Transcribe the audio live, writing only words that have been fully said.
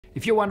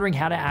If you're wondering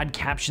how to add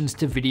captions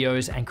to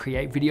videos and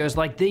create videos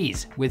like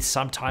these with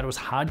subtitles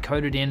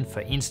hard-coded in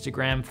for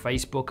Instagram,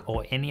 Facebook,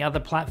 or any other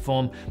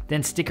platform,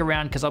 then stick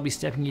around because I'll be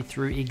stepping you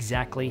through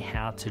exactly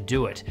how to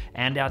do it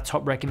and our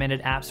top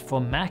recommended apps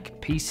for Mac,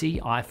 PC,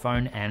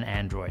 iPhone, and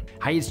Android.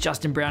 Hey, it's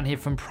Justin Brown here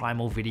from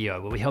Primal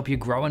Video, where we help you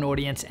grow an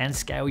audience and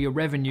scale your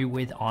revenue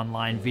with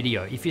online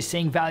video. If you're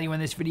seeing value in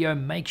this video,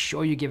 make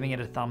sure you're giving it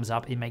a thumbs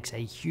up. It makes a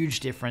huge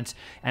difference,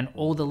 and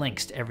all the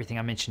links to everything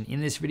I mentioned in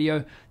this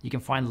video, you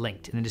can find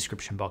linked in the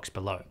description box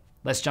below.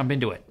 Let's jump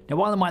into it. Now,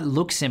 while it might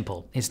look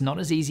simple, it's not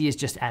as easy as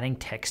just adding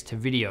text to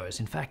videos.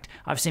 In fact,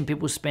 I've seen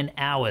people spend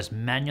hours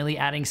manually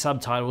adding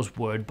subtitles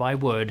word by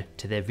word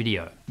to their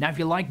video. Now, if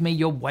you're like me,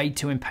 you're way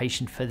too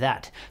impatient for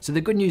that. So the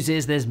good news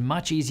is there's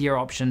much easier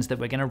options that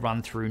we're gonna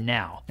run through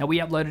now. Now, we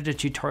uploaded a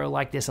tutorial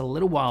like this a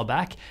little while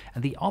back,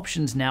 and the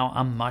options now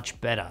are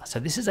much better. So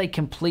this is a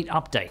complete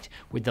update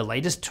with the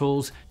latest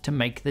tools to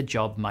make the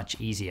job much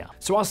easier.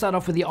 So I'll start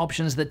off with the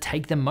options that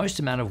take the most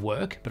amount of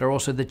work, but are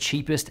also the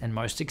cheapest and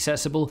most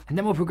accessible. And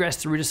then we'll progress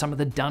through to some of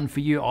the done for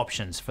you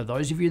options for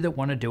those of you that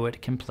want to do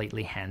it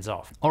completely hands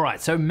off. All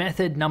right, so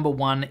method number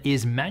one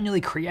is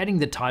manually creating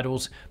the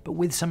titles, but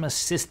with some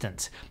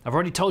assistance. I've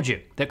already told you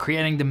that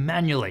creating them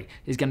manually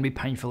is going to be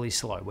painfully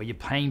slow, where you're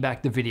playing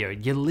back the video,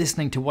 you're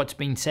listening to what's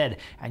being said,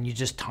 and you're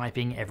just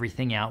typing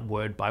everything out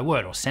word by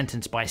word or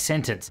sentence by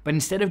sentence. But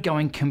instead of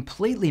going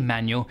completely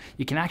manual,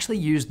 you can actually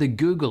use the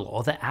Google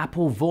or the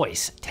Apple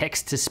Voice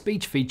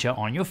text-to-speech feature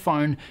on your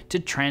phone to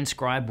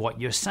transcribe what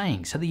you're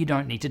saying so that you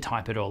don't need to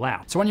type it all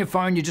out. So on your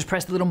phone, you just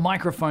press the little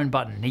microphone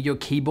button near your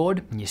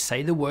keyboard and you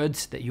say the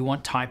words that you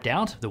want typed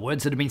out, the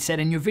words that have been said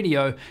in your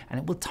video, and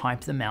it will type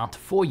them out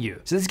for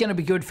you. So this is going to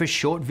be good for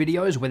short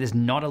videos where there's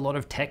not a lot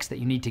of text that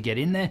you need to get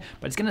in there,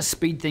 but it's going to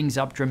speed things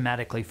up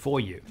dramatically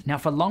for you. Now,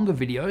 for longer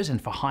videos and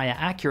for higher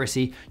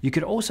accuracy, you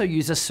could also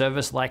use a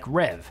service like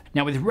Rev.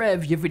 Now with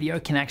Rev, your video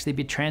can actually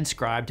be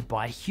transcribed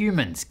by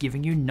humans,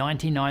 giving you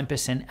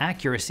 99%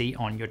 accuracy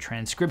on your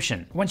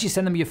transcription. Once you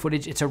send them your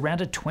footage, it's around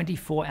a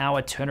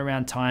 24-hour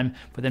turnaround time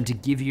for them to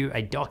give you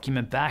a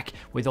document back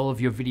with all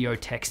of your video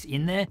text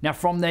in there. Now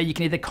from there, you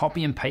can either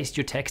copy and paste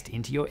your text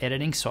into your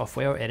editing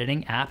software or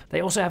editing app.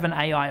 They also have an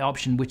AI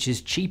option, which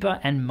is cheaper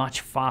and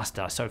much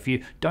faster. So if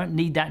you don't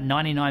need that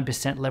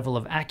 99% level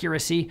of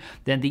accuracy,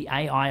 then the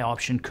AI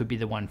option could be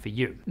the one for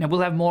you. Now we'll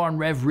have more on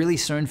Rev really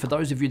soon for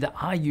those of you that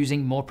are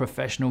using more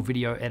professional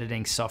video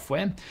editing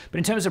software. But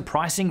in terms of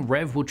pricing,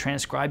 Rev will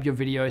transcribe your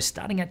videos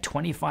starting at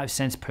 25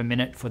 cents per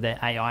minute for their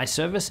AI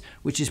service,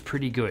 which is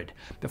pretty good.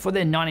 But for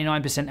their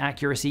 99%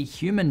 accuracy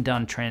human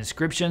done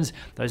transcriptions,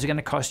 those are going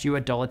to cost you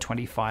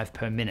 $1.25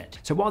 per minute.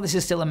 So while this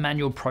is still a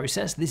manual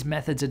process, these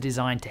methods are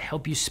designed to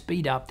help you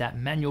speed up that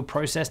manual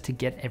process to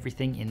get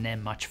everything in there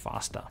much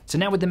faster. So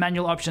now with the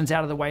manual options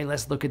out of the way,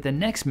 let's look at the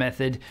next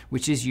method,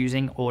 which is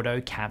using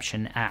auto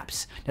caption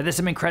apps. Now there's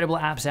some incredible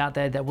apps out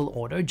there that will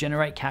auto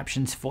generate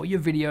captions for your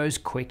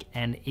videos quick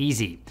and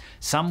easy.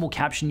 Some will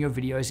caption your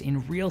videos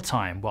in real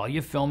time while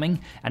you're filming,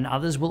 and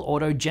others will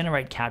auto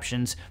generate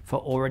captions for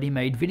already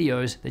made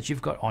videos that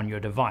you've got on your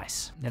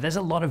device. Now there's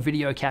a lot of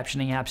video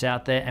captioning apps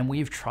out there, and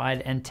we've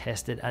tried and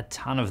tested a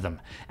ton of them.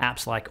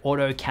 Apps like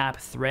AutoCap,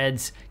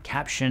 Threads,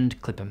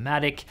 Captioned,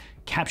 Clip-O-Matic,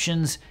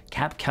 Captions,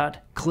 Capcut,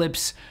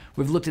 Clips.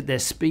 We've looked at their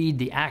speed,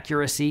 the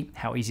accuracy,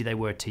 how easy they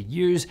were to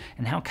use,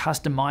 and how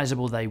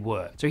customizable they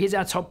were. So here's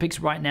our top picks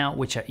right now,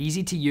 which are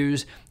easy to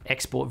use,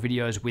 export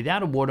videos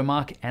without a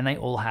watermark, and they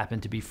all happen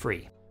to be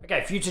free.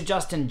 Okay, future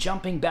Justin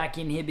jumping back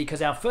in here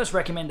because our first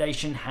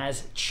recommendation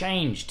has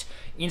changed.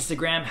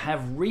 Instagram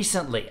have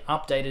recently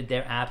updated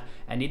their app,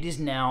 and it is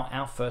now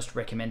our first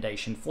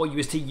recommendation for you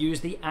is to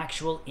use the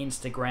actual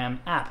Instagram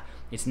app.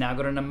 It's now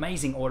got an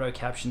amazing auto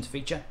captions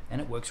feature,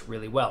 and it works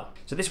really well.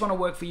 So this one will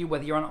work for you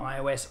whether you're on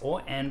iOS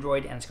or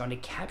Android, and it's going to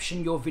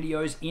caption your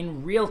videos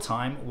in real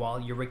time while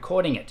you're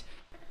recording it.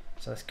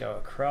 So let's go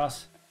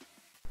across.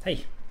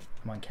 Hey,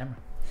 I'm on camera.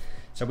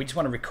 So we just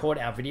want to record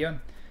our video.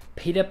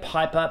 Peter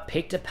Piper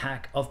picked a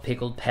pack of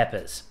pickled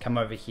peppers. Come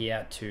over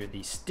here to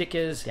the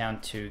stickers,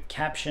 down to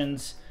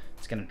captions.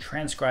 It's going to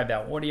transcribe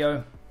our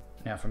audio.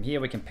 Now from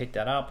here we can pick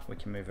that up, we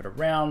can move it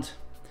around.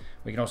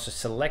 We can also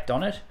select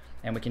on it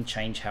and we can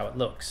change how it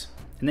looks.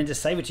 And then to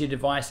save it to your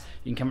device,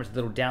 you can come to the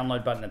little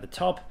download button at the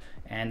top,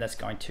 and that's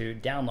going to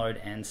download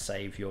and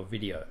save your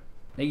video.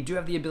 Now you do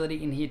have the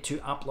ability in here to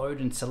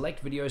upload and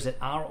select videos that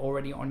are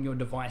already on your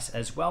device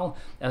as well,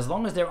 as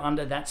long as they're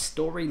under that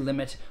story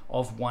limit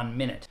of 1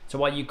 minute. So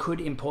while you could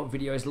import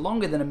videos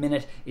longer than a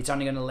minute, it's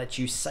only going to let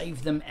you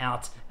save them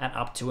out at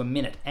up to a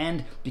minute.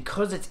 And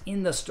because it's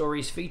in the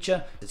stories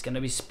feature, it's going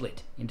to be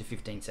split into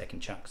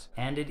 15-second chunks.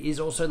 And it is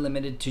also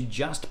limited to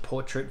just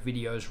portrait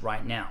videos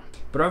right now.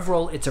 But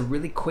overall, it's a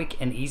really quick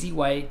and easy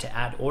way to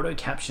add auto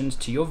captions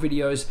to your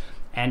videos,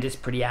 and it's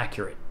pretty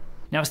accurate.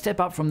 Now, a step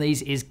up from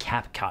these is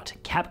Capcut.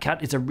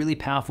 Capcut is a really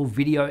powerful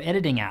video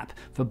editing app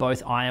for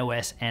both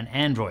iOS and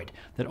Android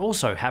that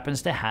also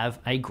happens to have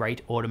a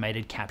great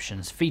automated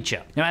captions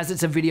feature. Now, as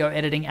it's a video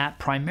editing app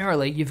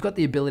primarily, you've got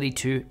the ability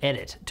to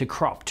edit, to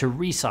crop, to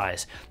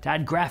resize, to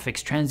add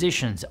graphics,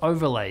 transitions,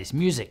 overlays,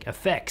 music,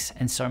 effects,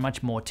 and so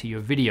much more to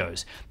your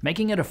videos,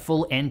 making it a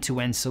full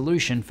end-to-end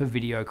solution for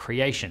video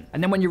creation.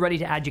 And then when you're ready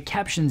to add your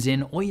captions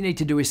in, all you need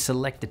to do is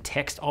select the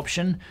text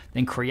option,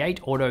 then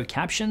create auto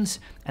captions,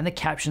 and the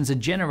captions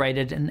are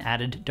generated and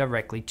added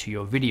directly to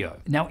your video.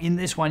 Now, in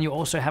this one, you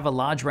also have a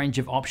large range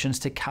of options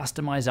to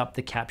customize up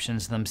the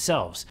captions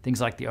themselves.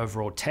 Things like the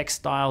overall text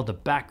style, the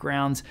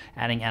backgrounds,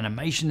 adding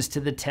animations to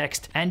the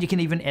text, and you can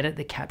even edit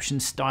the caption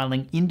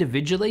styling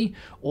individually,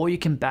 or you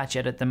can batch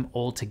edit them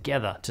all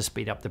together to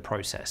speed up the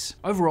process.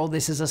 Overall,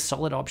 this is a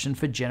solid option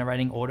for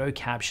generating auto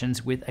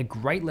captions with a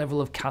great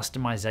level of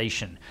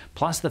customization,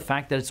 plus the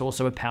fact that it's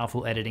also a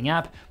powerful editing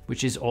app,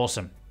 which is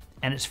awesome.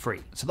 And it's free.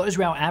 So those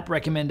are our app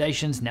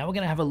recommendations. Now we're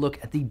going to have a look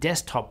at the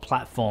desktop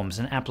platforms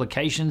and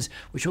applications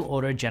which will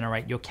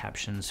auto-generate your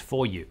captions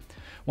for you.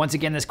 Once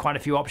again, there's quite a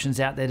few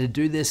options out there to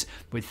do this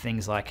with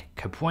things like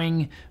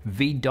Kapwing,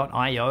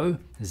 V.io,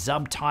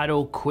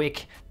 Subtitle,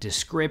 Quick,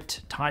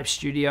 Descript, Type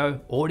Studio,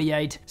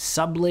 Audiate,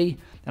 Subtly,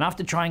 and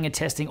after trying and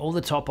testing all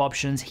the top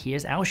options,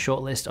 here's our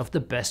shortlist of the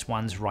best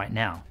ones right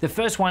now. The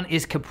first one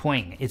is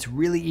Kapwing. It's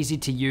really easy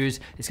to use,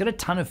 it's got a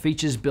ton of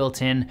features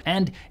built in,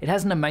 and it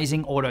has an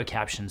amazing auto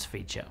captions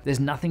feature. There's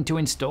nothing to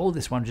install,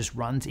 this one just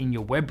runs in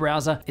your web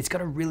browser. It's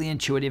got a really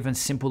intuitive and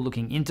simple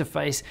looking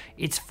interface.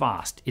 It's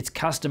fast, it's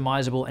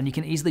customizable, and you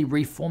can easily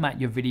reformat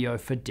your video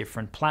for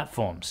different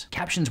platforms.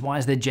 Captions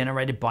wise, they're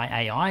generated by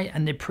AI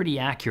and they're pretty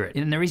accurate,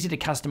 and they're easy to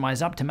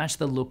customize up to match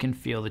the look and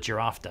feel that you're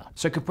after.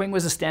 So Kapwing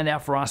was a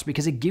standout for us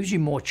because it gives you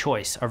more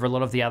choice over a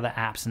lot of the other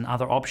apps and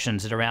other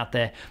options that are out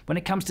there when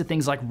it comes to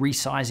things like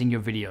resizing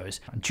your videos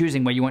and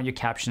choosing where you want your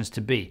captions to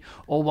be,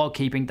 all while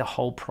keeping the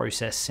whole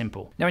process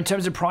simple. Now, in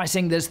terms of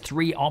pricing, there's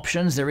 3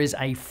 options. There is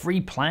a free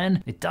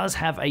plan. It does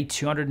have a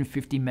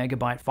 250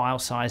 megabyte file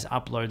size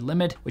upload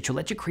limit, which will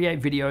let you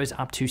create videos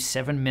up to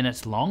 7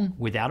 minutes long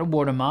without a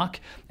watermark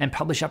and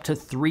publish up to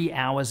 3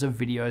 hours of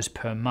videos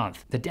per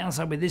month. The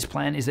downside with this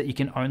plan is that you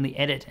can only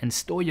edit and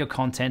store your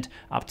content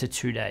up to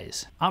 2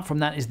 days. Up from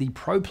that is the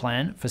Pro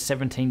plan for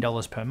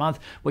 $17 per month,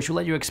 which will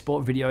let you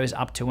export videos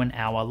up to an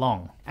hour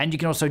long. And you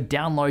can also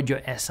download your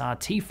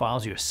SRT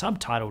files, your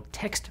subtitle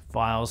text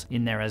files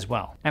in there as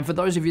well. And for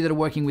those of you that are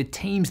working with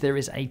teams, there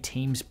is a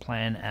Teams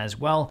plan as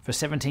well for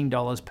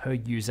 $17 per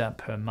user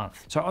per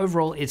month. So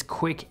overall, it's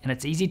quick and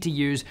it's easy to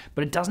use,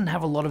 but it doesn't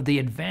have a lot of the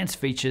advanced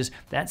features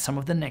that some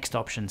of the next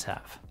options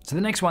have. So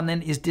the next one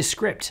then is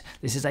Descript.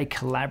 This is a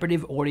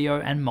collaborative audio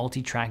and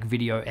multi-track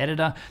video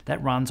editor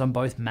that runs on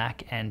both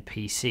Mac and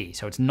PC.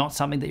 So it's not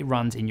something that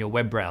runs in your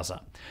web browser.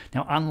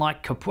 Now,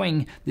 unlike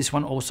Kapwing, this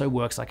one also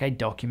works like a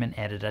document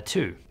editor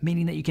too,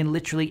 meaning that you can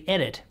literally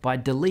edit by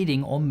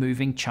deleting or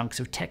moving chunks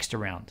of text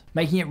around,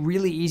 making it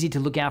really easy to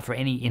look out for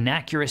any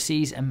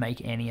inaccuracies and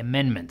make any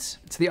amendments.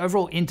 So the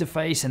overall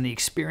interface and the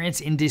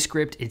experience in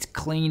Descript, it's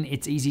clean,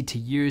 it's easy to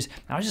use.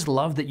 And I just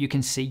love that you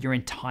can see your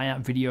entire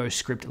video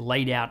script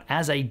laid out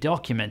as a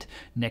document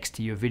next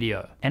to your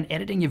video. And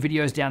editing your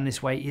videos down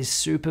this way is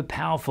super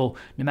powerful,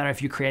 no matter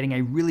if you're creating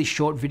a really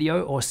short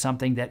video or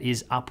something that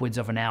is upwards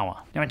of an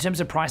hour. Now, in terms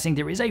of pricing,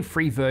 there is a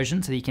free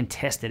version so that you can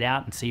test it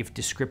out and see if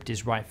Descript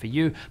is right for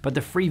you, but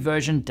the free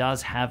version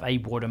does have a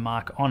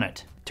watermark on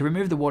it. To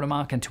remove the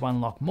watermark and to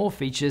unlock more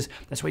features,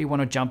 that's where you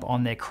want to jump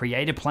on their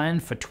creator plan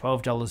for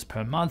 $12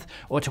 per month,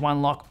 or to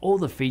unlock all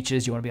the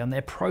features, you want to be on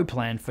their pro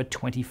plan for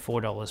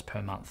 $24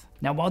 per month.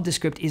 Now, while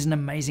Descript is an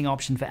amazing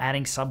option for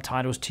adding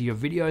subtitles to your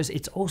videos,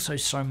 it's also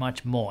so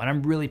much more, and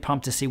I'm really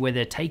pumped to see where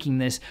they're taking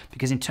this,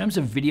 because in terms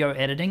of video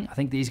editing, I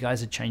think these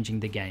guys are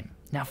changing the game.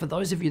 Now, for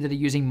those of you that are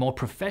using more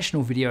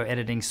professional video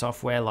editing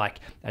software like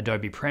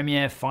Adobe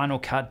Premiere, Final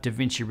Cut,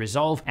 DaVinci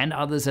Resolve, and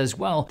others as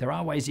well, there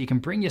are ways that you can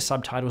bring your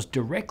subtitles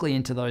directly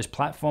into those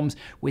platforms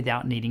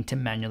without needing to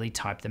manually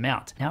type them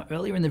out. Now,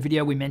 earlier in the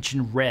video, we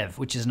mentioned Rev,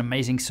 which is an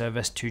amazing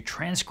service to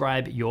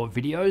transcribe your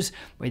videos,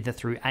 either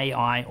through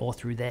AI or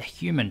through their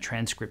human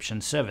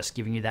transcription service,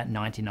 giving you that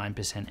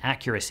 99%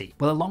 accuracy.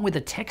 Well, along with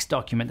the text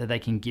document that they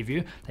can give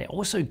you, they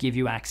also give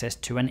you access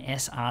to an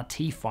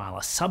SRT file,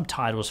 a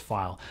subtitles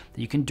file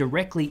that you can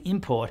directly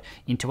import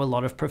into a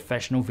lot of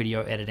professional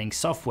video editing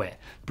software,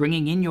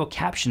 bringing in your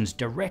captions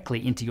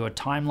directly into your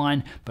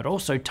timeline, but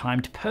also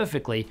timed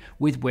perfectly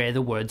with where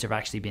the words have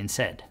actually been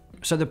said.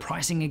 So the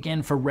pricing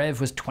again for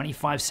Rev was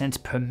 25 cents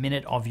per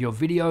minute of your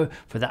video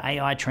for the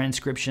AI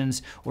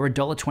transcriptions, or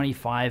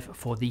 $1.25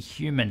 for the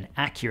human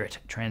accurate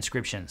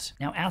transcriptions.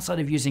 Now, outside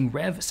of using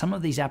Rev, some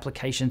of these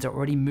applications are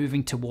already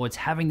moving towards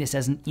having this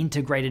as an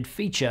integrated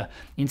feature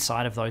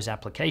inside of those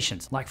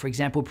applications. Like, for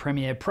example,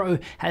 Premiere Pro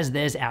has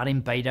theirs out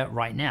in beta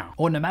right now.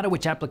 Or no matter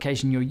which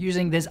application you're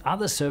using, there's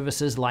other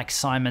services like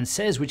Simon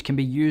Says, which can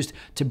be used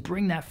to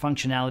bring that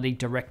functionality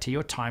direct to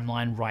your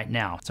timeline right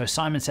now. So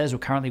Simon Says will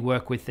currently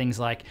work with things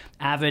like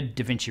Avid,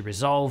 DaVinci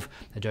Resolve,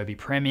 Adobe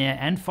Premiere,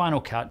 and Final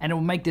Cut, and it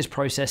will make this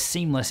process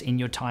seamless in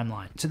your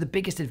timeline. So the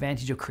biggest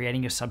advantage of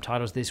creating your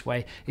subtitles this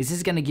way is this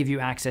is going to give you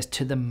access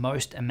to the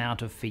most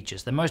amount of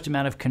features, the most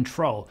amount of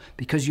control,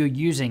 because you're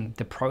using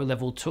the pro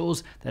level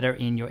tools that are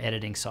in your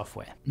editing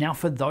software. Now,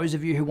 for those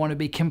of you who want to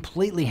be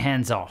completely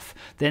hands-off,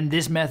 then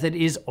this method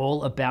is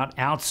all about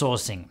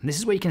outsourcing. This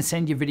is where you can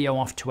send your video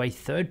off to a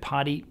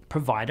third-party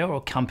provider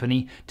or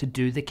company to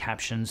do the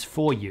captions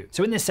for you.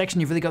 So in this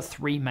section, you've really got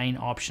three main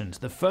options.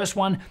 The first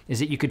one is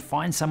that you could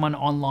find someone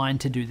online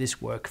to do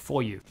this work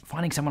for you,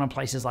 finding someone on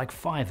places like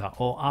Fiverr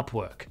or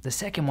Upwork. The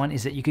second one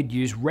is that you could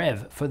use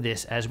Rev for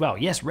this as well.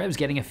 Yes, Rev's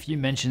getting a few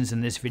mentions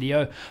in this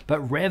video, but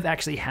Rev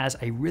actually has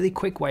a really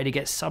quick way to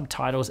get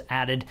subtitles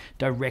added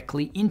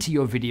directly into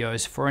your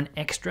videos for an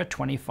extra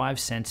 25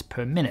 cents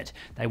per minute.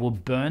 They will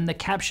burn the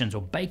captions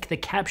or bake the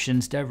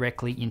captions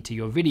directly into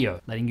your video,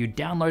 letting you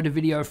download a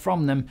video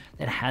from them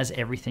that has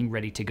everything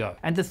ready to go.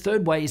 And the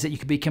third way is that you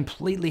could be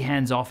completely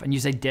hands-off and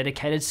use a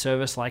dedicated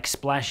service like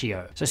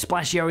SPLASHEO. So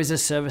SPLASHEO is a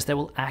service that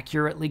will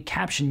accurately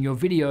caption your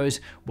videos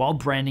while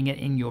branding it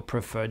in your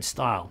preferred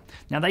style.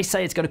 Now, they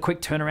say it's got a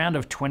quick turnaround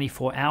of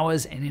 24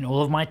 hours, and in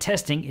all of my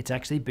testing, it's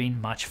actually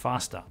been much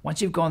faster.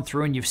 Once you've gone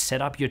through and you've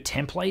set up your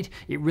template,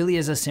 it really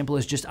is as simple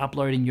as just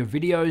uploading your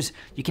videos.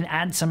 You can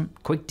add some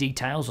quick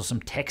details or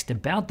some text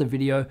about the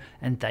video,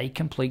 and they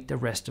complete the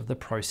rest of the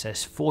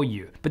process for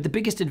you. But the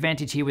biggest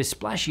advantage here with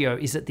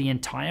SPLASHEO is that the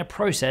entire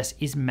process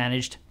is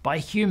managed by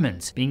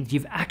humans, meaning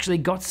you've actually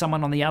got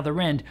someone on the other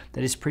end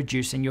that is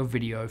producing your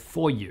video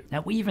for you.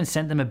 Now, we even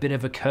sent them a bit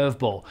of a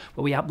curveball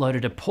where we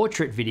uploaded a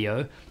portrait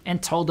video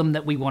and told them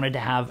that we wanted to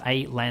have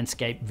a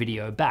landscape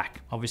video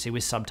back, obviously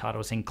with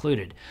subtitles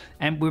included.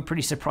 And we were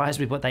pretty surprised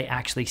with what they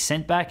actually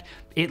sent back.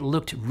 It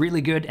looked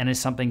really good and is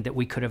something that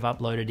we could have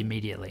uploaded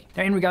immediately.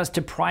 Now, in regards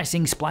to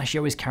pricing,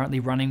 SPLASHEO is currently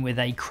running with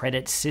a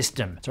credit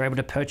system. So we're able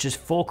to purchase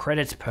 4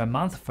 credits per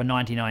month for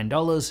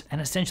 $99,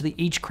 and essentially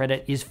each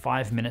credit is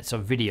 5 minutes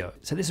of video.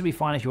 So this will be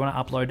fine if you want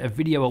to upload a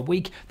video a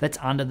week that's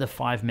under the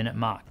 5-minute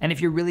mark. And if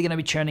you're really going to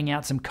be churning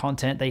out some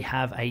content, they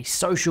have a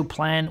social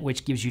plan,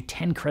 which gives you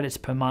 10 credits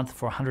per month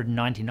for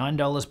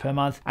 $199 per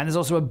month. And there's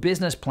also a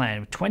business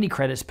plan with 20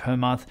 credits per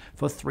month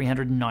for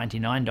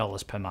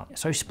 $399 per month.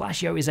 So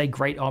SPLASHEO is a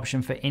great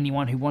option for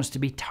anyone who wants to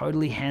be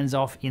totally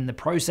hands-off in the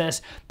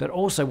process, but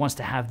also wants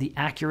to have the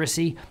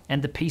accuracy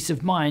and the peace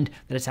of mind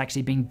that it's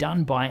actually being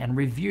done by and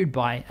reviewed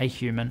by a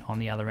human on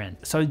the other end.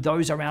 So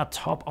those are our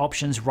top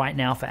options right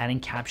now for adding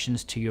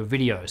captions to your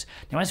videos.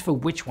 Now, as for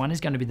which one is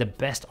going to be the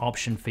best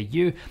option for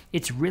you,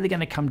 it's really going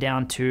to come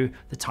down to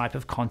the type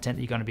of content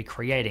that you're going to be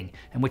creating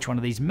and which one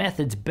of these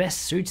methods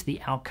best suits the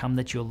outcome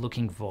that you're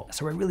looking for.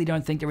 So I really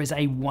don't think there is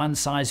a one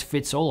size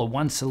fits all or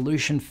one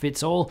solution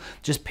fits all.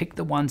 Just pick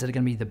the ones that are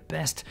going to be the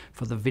best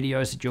for the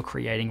videos that you're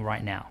creating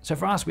right now. So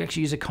for us, we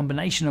actually use a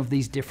combination of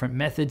these different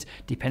methods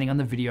depending on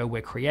the video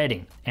we're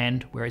creating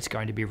and where it's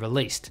going to be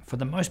released. For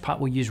the most part,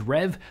 we'll use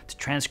Rev to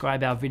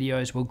transcribe our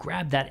videos. We'll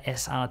grab that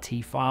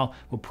SRT file,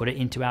 we'll put it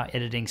into our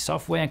editing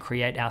software and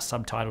create our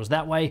subtitles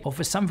that way. Or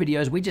for some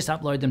videos, we just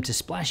upload them to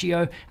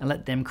SPLASHEO and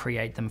let them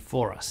create them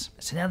for us.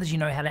 So now that you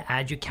know how to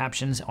add your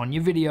captions on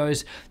your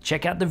videos,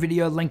 check out the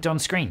video linked on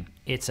screen.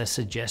 It's a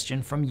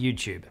suggestion from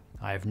YouTube.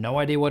 I have no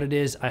idea what it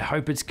is. I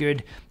hope it's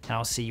good, and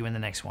I'll see you in the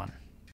next one.